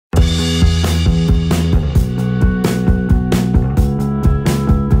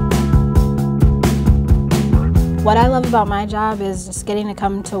What I love about my job is just getting to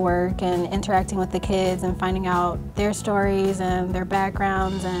come to work and interacting with the kids and finding out their stories and their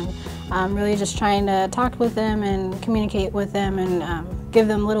backgrounds, and really just trying to talk with them and communicate with them and give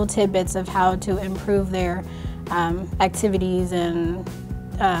them little tidbits of how to improve their activities and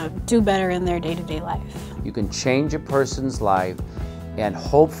do better in their day-to-day life. You can change a person's life, and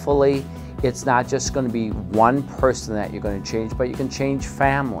hopefully it's not just going to be one person that you're going to change, but you can change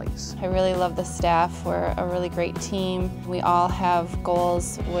families. I really love the staff. We're a really great team. We all have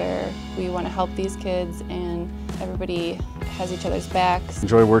goals where we want to help these kids, and everybody has each other's backs.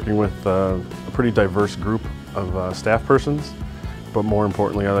 Enjoy working with a pretty diverse group of staff persons, but more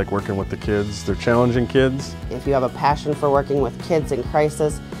importantly, I like working with the kids. They're challenging kids. If you have a passion for working with kids in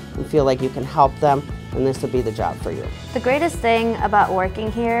crisis and feel like you can help them, then this would be the job for you. The greatest thing about working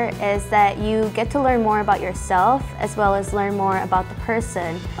here is that you get to learn more about yourself as well as learn more about the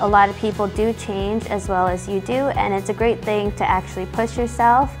person. A lot of people do change as well as you do, and it's a great thing to actually push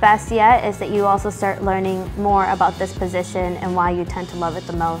yourself. Best yet is that you also start learning more about this position and why you tend to love it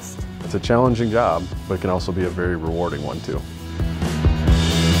the most. It's a challenging job, but it can also be a very rewarding one too.